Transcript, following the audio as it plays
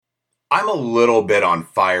I'm a little bit on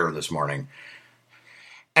fire this morning.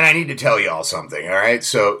 And I need to tell you all something, all right?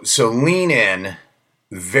 So lean in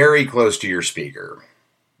very close to your speaker.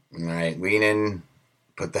 All right, lean in,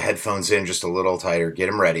 put the headphones in just a little tighter, get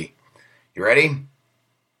them ready. You ready?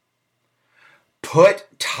 Put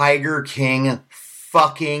Tiger King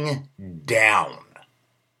fucking down.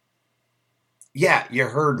 Yeah, you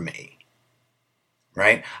heard me.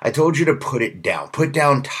 Right? I told you to put it down. Put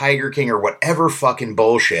down Tiger King or whatever fucking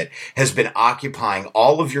bullshit has been occupying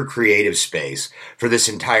all of your creative space for this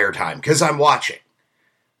entire time. Because I'm watching.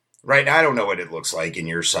 Right? I don't know what it looks like in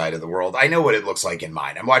your side of the world. I know what it looks like in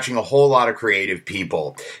mine. I'm watching a whole lot of creative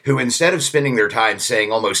people who, instead of spending their time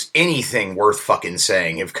saying almost anything worth fucking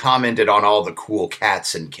saying, have commented on all the cool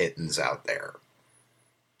cats and kittens out there.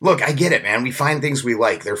 Look, I get it, man. We find things we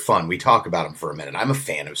like. They're fun. We talk about them for a minute. I'm a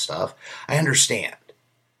fan of stuff. I understand.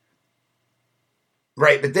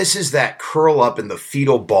 Right, but this is that curl up in the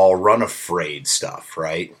fetal ball, run afraid stuff,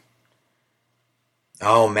 right?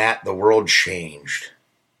 Oh, Matt, the world changed.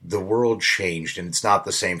 The world changed, and it's not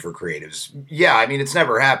the same for creatives. Yeah, I mean, it's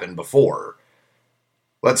never happened before.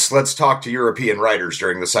 Let's talk to European writers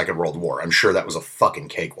during the Second World War. I'm sure that was a fucking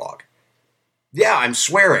cakewalk. Yeah, I'm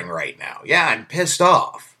swearing right now. Yeah, I'm pissed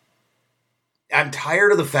off. I'm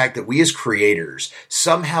tired of the fact that we as creators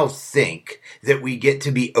somehow think that we get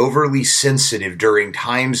to be overly sensitive during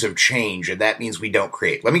times of change, and that means we don't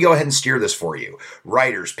create. Let me go ahead and steer this for you.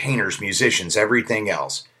 Writers, painters, musicians, everything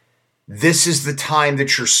else. This is the time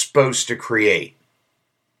that you're supposed to create.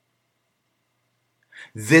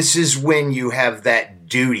 This is when you have that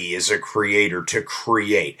duty as a creator to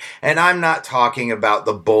create. And I'm not talking about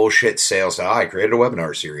the bullshit sales. Oh, I created a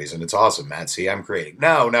webinar series and it's awesome, Matt. See, I'm creating.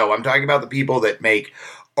 No, I'm talking about the people that make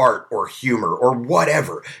art or humor or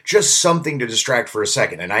whatever. Just something to distract for a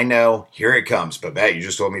second. And I know, here it comes. But Matt, you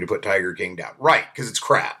just told me to put Tiger King down. Right, because it's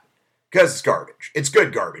crap. Because it's garbage. It's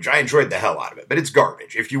good garbage. I enjoyed the hell out of it, but it's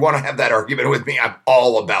garbage. If you want to have that argument with me, I'm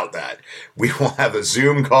all about that. We will have a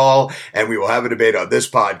Zoom call and we will have a debate on this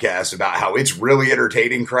podcast about how it's really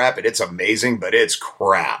entertaining crap and it's amazing, but it's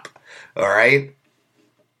crap. All right?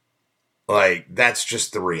 Like, that's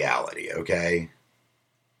just the reality, okay?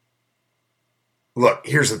 Look,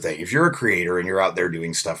 here's the thing. If you're a creator and you're out there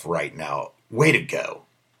doing stuff right now, way to go.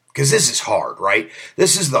 Because this is hard, right?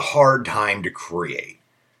 This is the hard time to create.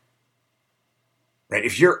 Right?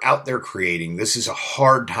 If you're out there creating, this is a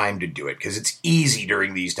hard time to do it because it's easy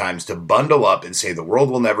during these times to bundle up and say the world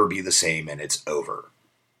will never be the same and it's over.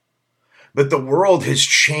 But the world has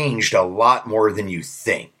changed a lot more than you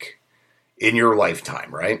think in your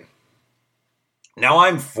lifetime, right? Now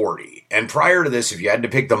I'm 40, and prior to this, if you had to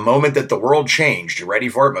pick the moment that the world changed, you ready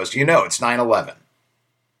for it? Most of you know it's 9/11.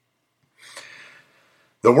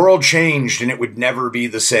 The world changed and it would never be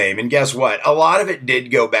the same. And guess what? A lot of it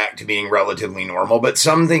did go back to being relatively normal, but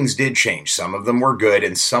some things did change. Some of them were good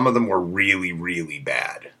and some of them were really, really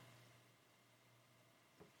bad.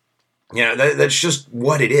 You know, that's just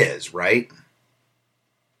what it is, right?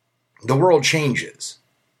 The world changes.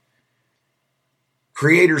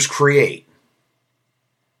 Creators create.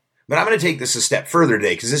 But I'm going to take this a step further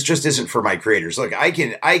today because this just isn't for my creators. Look, I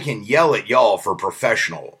can yell at y'all for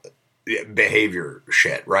professional behavior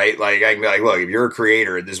shit, right? Like, I can be like, look, if you're a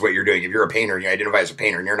creator, this is what you're doing. If you're a painter and you identify as a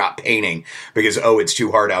painter and you're not painting because, it's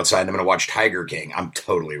too hard outside and I'm going to watch Tiger King. I'm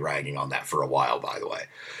totally ragging on that for a while, by the way.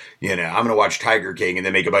 You know, I'm going to watch Tiger King and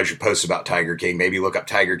then make a bunch of posts about Tiger King, maybe look up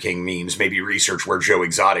Tiger King memes, maybe research where Joe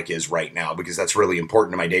Exotic is right now because that's really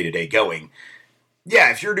important to my day-to-day going. Yeah,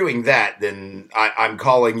 if you're doing that, then I'm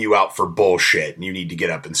calling you out for bullshit and you need to get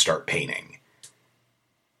up and start painting.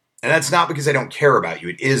 And that's not because I don't care about you.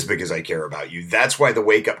 It is because I care about you. That's why the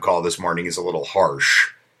wake-up call this morning is a little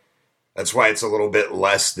harsh. That's why it's a little bit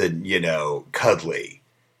less than, cuddly.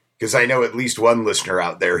 Because I know at least one listener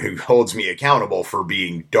out there who holds me accountable for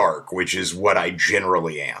being dark, which is what I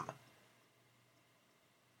generally am.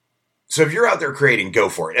 So if you're out there creating, go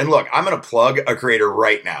for it. And look, I'm going to plug a creator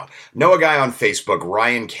right now. Know a guy on Facebook,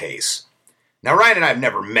 Ryan Case. Now, Ryan and I have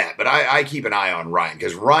never met, but I keep an eye on Ryan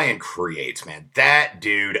because Ryan creates, man. That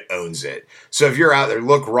dude owns it. So if you're out there,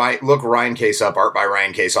 look Ryan Case up, Art by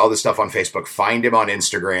Ryan Case, all this stuff on Facebook. Find him on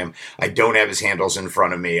Instagram. I don't have his handles in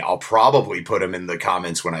front of me. I'll probably put him in the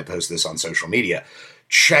comments when I post this on social media.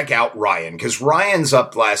 Check out Ryan because Ryan's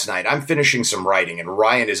up last night. I'm finishing some writing and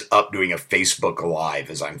Ryan is up doing a Facebook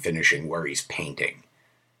Live as I'm finishing where he's painting.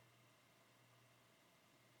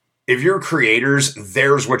 If you're creators,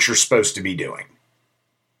 there's what you're supposed to be doing.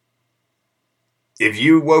 If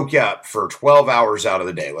you woke up for 12 hours out of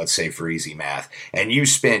the day, let's say for easy math, and you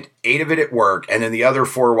spent 8 of it at work and then the other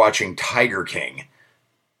 4 watching Tiger King,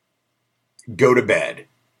 go to bed.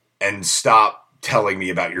 And stop telling me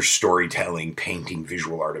about your storytelling, painting,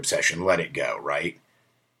 visual art obsession. Let it go, right?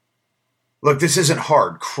 Look, this isn't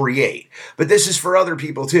hard. Create. But this is for other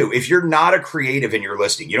people too. If you're not a creative and you're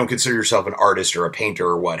listening, you don't consider yourself an artist or a painter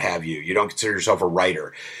or what have you. You don't consider yourself a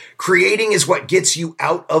writer. Creating is what gets you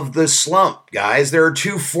out of the slump, guys. There are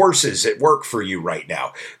two forces at work for you right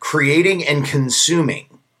now. Creating and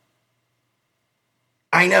consuming.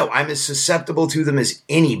 I know, I'm as susceptible to them as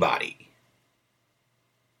anybody.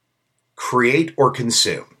 Create or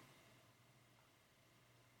consume.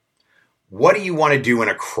 What do you want to do in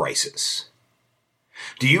a crisis?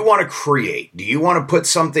 Do you want to create? Do you want to put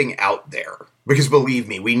something out there? Because believe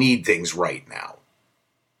me, we need things right now.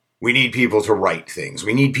 We need people to write things.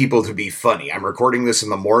 We need people to be funny. I'm recording this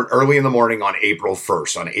early in the morning on April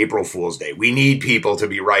 1st, on April Fool's Day. We need people to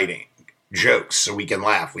be writing jokes so we can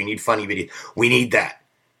laugh. We need funny videos. We need that.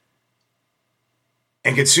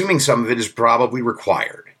 And consuming some of it is probably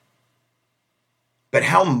required. But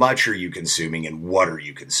how much are you consuming and what are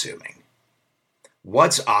you consuming?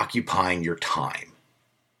 What's occupying your time?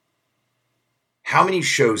 How many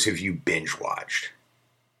shows have you binge watched?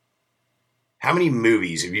 How many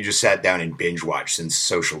movies have you just sat down and binge watched since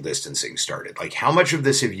social distancing started? Like, how much of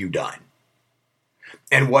this have you done?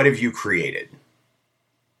 And what have you created?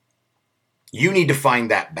 You need to find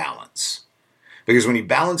that balance. Because when you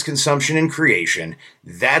balance consumption and creation,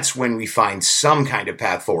 that's when we find some kind of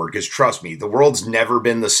path forward. Because trust me, the world's never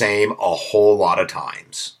been the same a whole lot of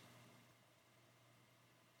times.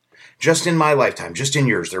 Just in my lifetime, just in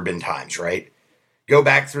yours, there have been times, right? Go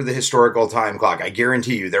back through the historical time clock. I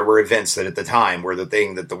guarantee you there were events that at the time were the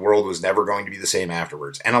thing that the world was never going to be the same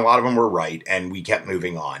afterwards. And a lot of them were right, and we kept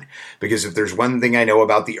moving on. Because if there's one thing I know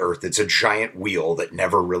about the earth, it's a giant wheel that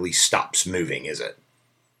never really stops moving, is it?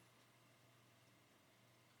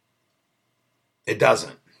 It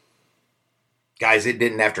doesn't. Guys, it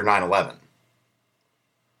didn't after 9/11.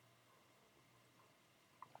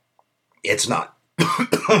 It's not.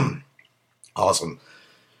 Awesome.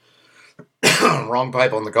 Wrong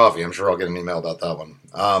pipe on the coffee. I'm sure I'll get an email about that one.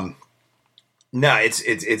 No,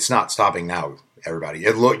 it's not stopping now, everybody.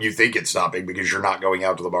 You think it's stopping because you're not going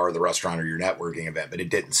out to the bar or the restaurant or your networking event, but it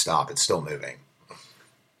didn't stop. It's still moving.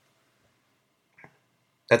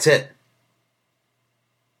 That's it.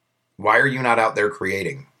 Why are you not out there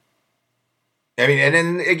creating? I mean, and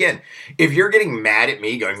then again, if you're getting mad at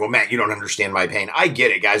me going, well, Matt, you don't understand my pain. I get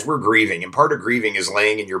it, guys. We're grieving. And part of grieving is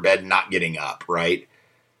laying in your bed and not getting up, right?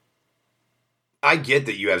 I get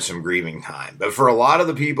that you have some grieving time. But for a lot of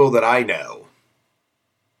the people that I know,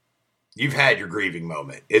 you've had your grieving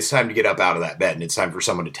moment. It's time to get up out of that bed. And it's time for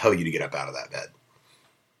someone to tell you to get up out of that bed.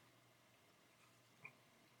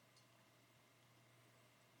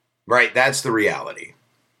 Right? That's the reality.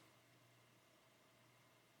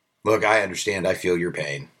 Look, I understand. I feel your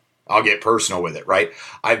pain. I'll get personal with it, right?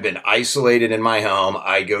 I've been isolated in my home.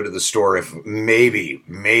 I go to the store if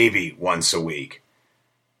maybe once a week.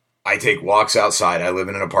 I take walks outside. I live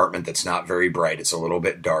in an apartment that's not very bright. It's a little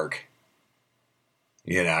bit dark.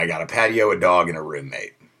 You know, I got a patio, a dog, and a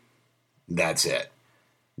roommate. That's it.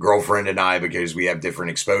 Girlfriend and I, because we have different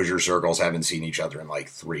exposure circles, haven't seen each other in like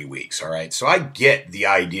 3 weeks, all right? So I get the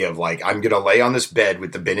idea of like, I'm going to lay on this bed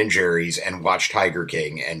with the Ben & Jerry's and watch Tiger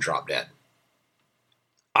King and drop dead.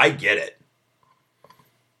 I get it.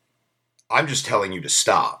 I'm just telling you to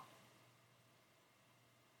stop.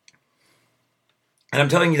 And I'm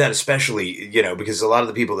telling you that especially, you know, because a lot of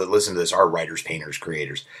the people that listen to this are writers, painters,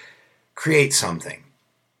 creators. Create something.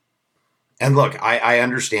 And look, I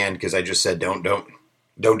understand because I just said don't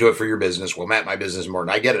do it for your business. Well, Matt, my business is more. And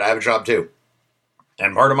I get it. I have a job too.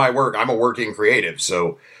 And part of my work, I'm a working creative.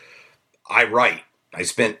 So I write. I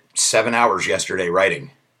spent 7 hours yesterday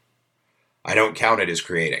writing. I don't count it as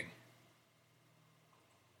creating.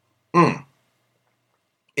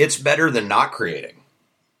 It's better than not creating.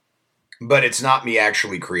 But it's not me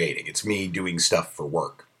actually creating. It's me doing stuff for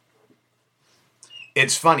work.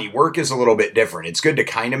 It's funny. Work is a little bit different. It's good to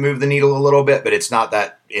kind of move the needle a little bit, but it's not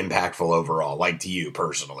that impactful overall, like to you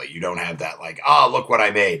personally. You don't have that like, look what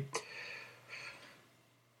I made.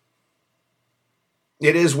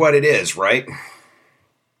 It is what it is, right?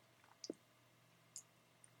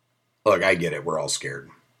 Look, I get it. We're all scared.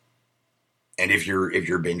 And if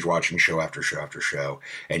you're binge watching show after show after show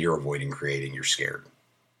and you're avoiding creating, you're scared.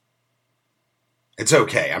 It's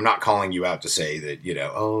okay. I'm not calling you out to say that, you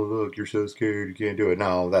know, oh, look, you're so scared, you can't do it.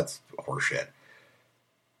 No, that's horseshit.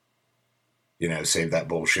 You know, save that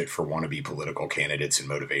bullshit for wannabe political candidates and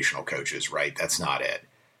motivational coaches, right? That's not it.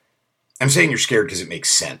 I'm saying you're scared because it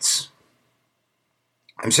makes sense.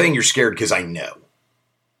 I'm saying you're scared because I know.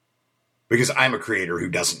 because I'm a creator who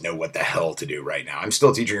doesn't know what the hell to do right now. I'm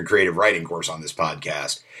still teaching a creative writing course on this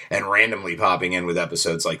podcast and randomly popping in with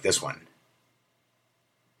episodes like this one.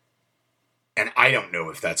 And I don't know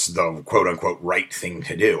if that's the quote-unquote right thing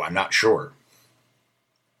to do. I'm not sure.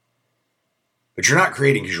 But you're not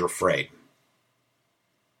creating because you're afraid.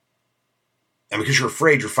 And because you're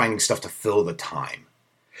afraid, you're finding stuff to fill the time.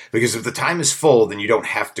 Because if the time is full, then you don't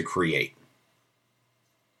have to create.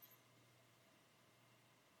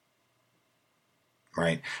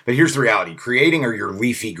 Right? But here's the reality. Creating are your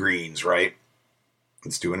leafy greens, right?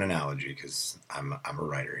 Let's do an analogy because I'm a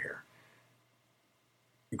writer here.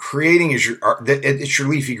 Creating is it's your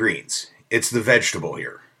leafy greens. It's the vegetable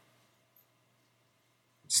here.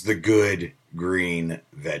 It's the good green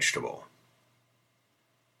vegetable.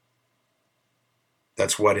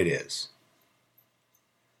 That's what it is.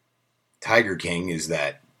 Tiger King is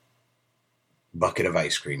that bucket of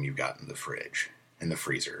ice cream you've got in the fridge, in the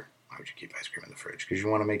freezer. Why would you keep ice cream in the fridge? Because you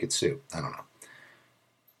want to make it soup. I don't know.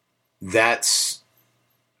 That's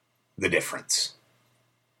the difference.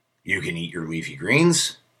 You can eat your leafy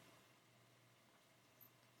greens.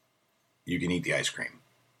 You can eat the ice cream.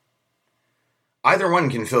 Either one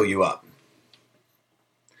can fill you up.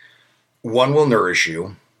 One will nourish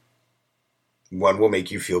you. One will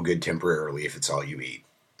make you feel good temporarily if it's all you eat,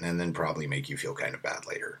 and then probably make you feel kind of bad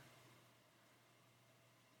later.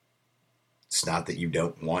 It's not that you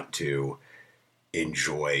don't want to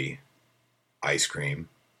enjoy ice cream.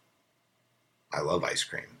 I love ice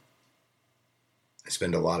cream. I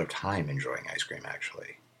spend a lot of time enjoying ice cream,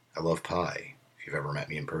 actually. I love pie. If you've ever met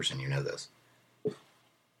me in person, you know this.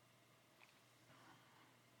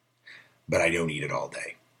 But I don't eat it all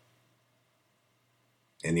day.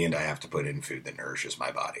 In the end, I have to put in food that nourishes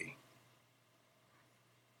my body.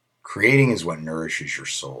 Creating is what nourishes your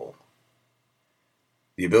soul.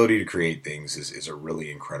 The ability to create things is a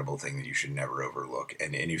really incredible thing that you should never overlook.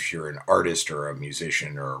 And if you're an artist or a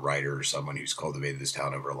musician or a writer or someone who's cultivated this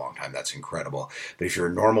talent over a long time, that's incredible. But if you're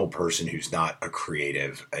a normal person who's not a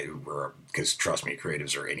creative, because trust me,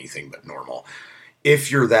 creatives are anything but normal.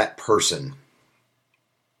 If you're that person,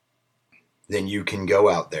 then you can go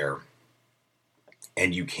out there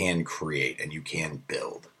and you can create and you can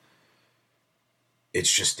build.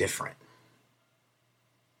 It's just different.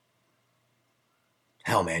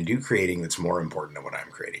 Hell, man, do creating that's more important than what I'm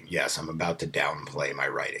creating. Yes, I'm about to downplay my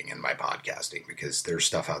writing and my podcasting because there's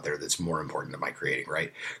stuff out there that's more important than my creating,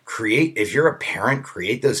 right? If you're a parent,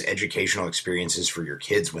 create those educational experiences for your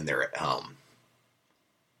kids when they're at home.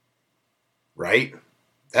 Right?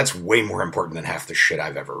 That's way more important than half the shit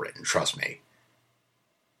I've ever written, trust me.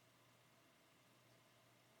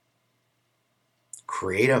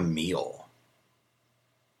 Create a meal.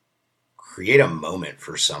 Create a moment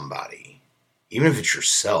for somebody. Even if it's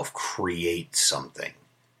yourself, create something.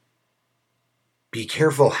 Be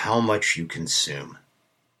careful how much you consume.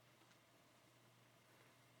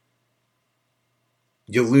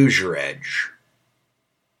 You lose your edge.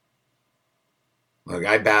 Look,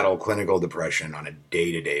 I battle clinical depression on a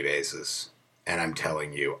day-to-day basis, and I'm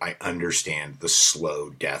telling you, I understand the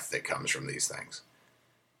slow death that comes from these things.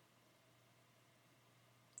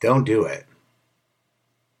 Don't do it.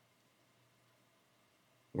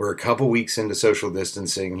 We're a couple weeks into social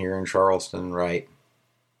distancing here in Charleston, right?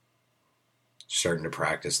 Starting to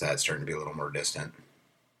practice that, starting to be a little more distant.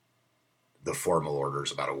 The formal order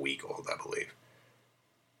is about a week old, I believe.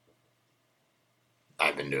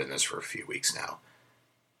 I've been doing this for a few weeks now.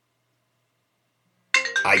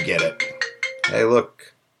 I get it. Hey,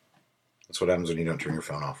 look. That's what happens when you don't turn your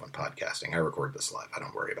phone off when podcasting. I record this live. I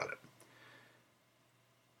don't worry about it.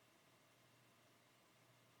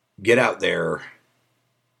 Get out there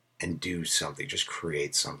and do something. Just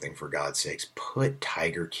create something, for God's sakes. Put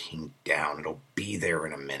Tiger King down. It'll be there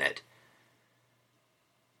in a minute.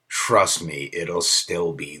 Trust me, it'll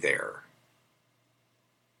still be there.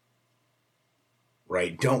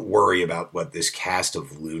 Right? Don't worry about what this cast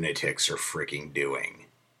of lunatics are freaking doing.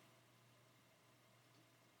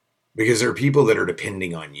 Because there are people that are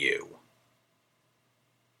depending on you.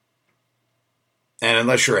 And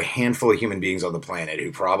unless you're a handful of human beings on the planet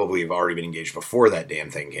who probably have already been engaged before that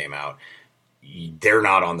damn thing came out, they're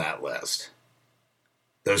not on that list.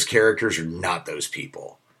 Those characters are not those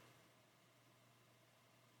people.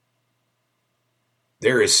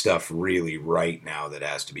 There is stuff really right now that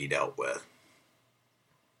has to be dealt with.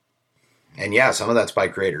 And yeah, some of that's by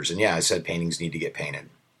creators. And yeah, I said paintings need to get painted.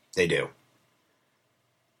 They do.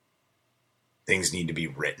 Things need to be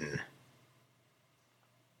written.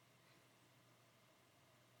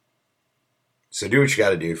 So do what you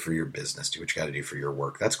got to do for your business. Do what you got to do for your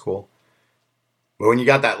work. That's cool. But when you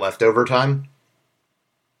got that leftover time,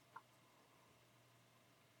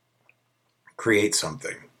 Create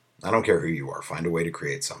something. I don't care who you are. Find a way to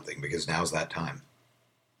create something, because now's that time.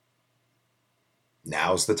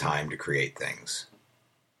 Now's the time to create things.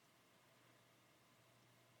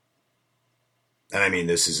 And I mean,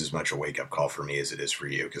 this is as much a wake-up call for me as it is for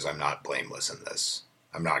you, because I'm not blameless in this.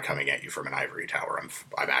 I'm not coming at you from an ivory tower.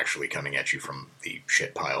 I'm actually coming at you from the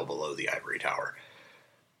shit pile below the ivory tower.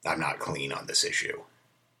 I'm not clean on this issue.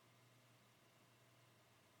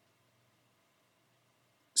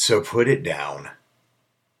 So put it down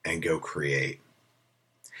and go create.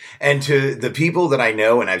 And to the people that I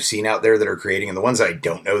know and I've seen out there that are creating, and the ones I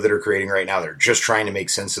don't know that are creating right now, they're just trying to make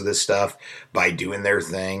sense of this stuff by doing their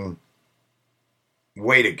thing.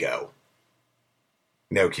 Way to go.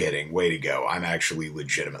 No kidding. Way to go. I'm actually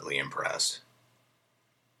legitimately impressed.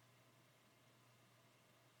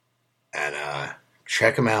 And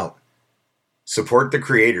check them out. Support the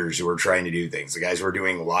creators who are trying to do things. The guys who are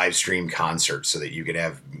doing live stream concerts so that you could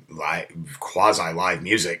have quasi-live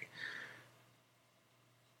music.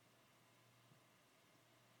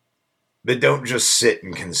 But don't just sit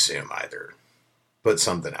and consume either. Put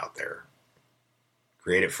something out there.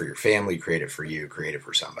 Create it for your family, create it for you, create it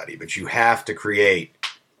for somebody. But you have to create.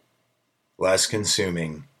 Less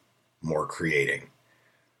consuming, more creating.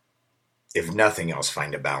 If nothing else,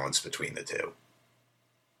 find a balance between the two.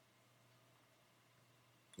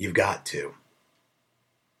 You've got to.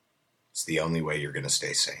 It's the only way you're going to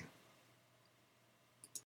stay sane.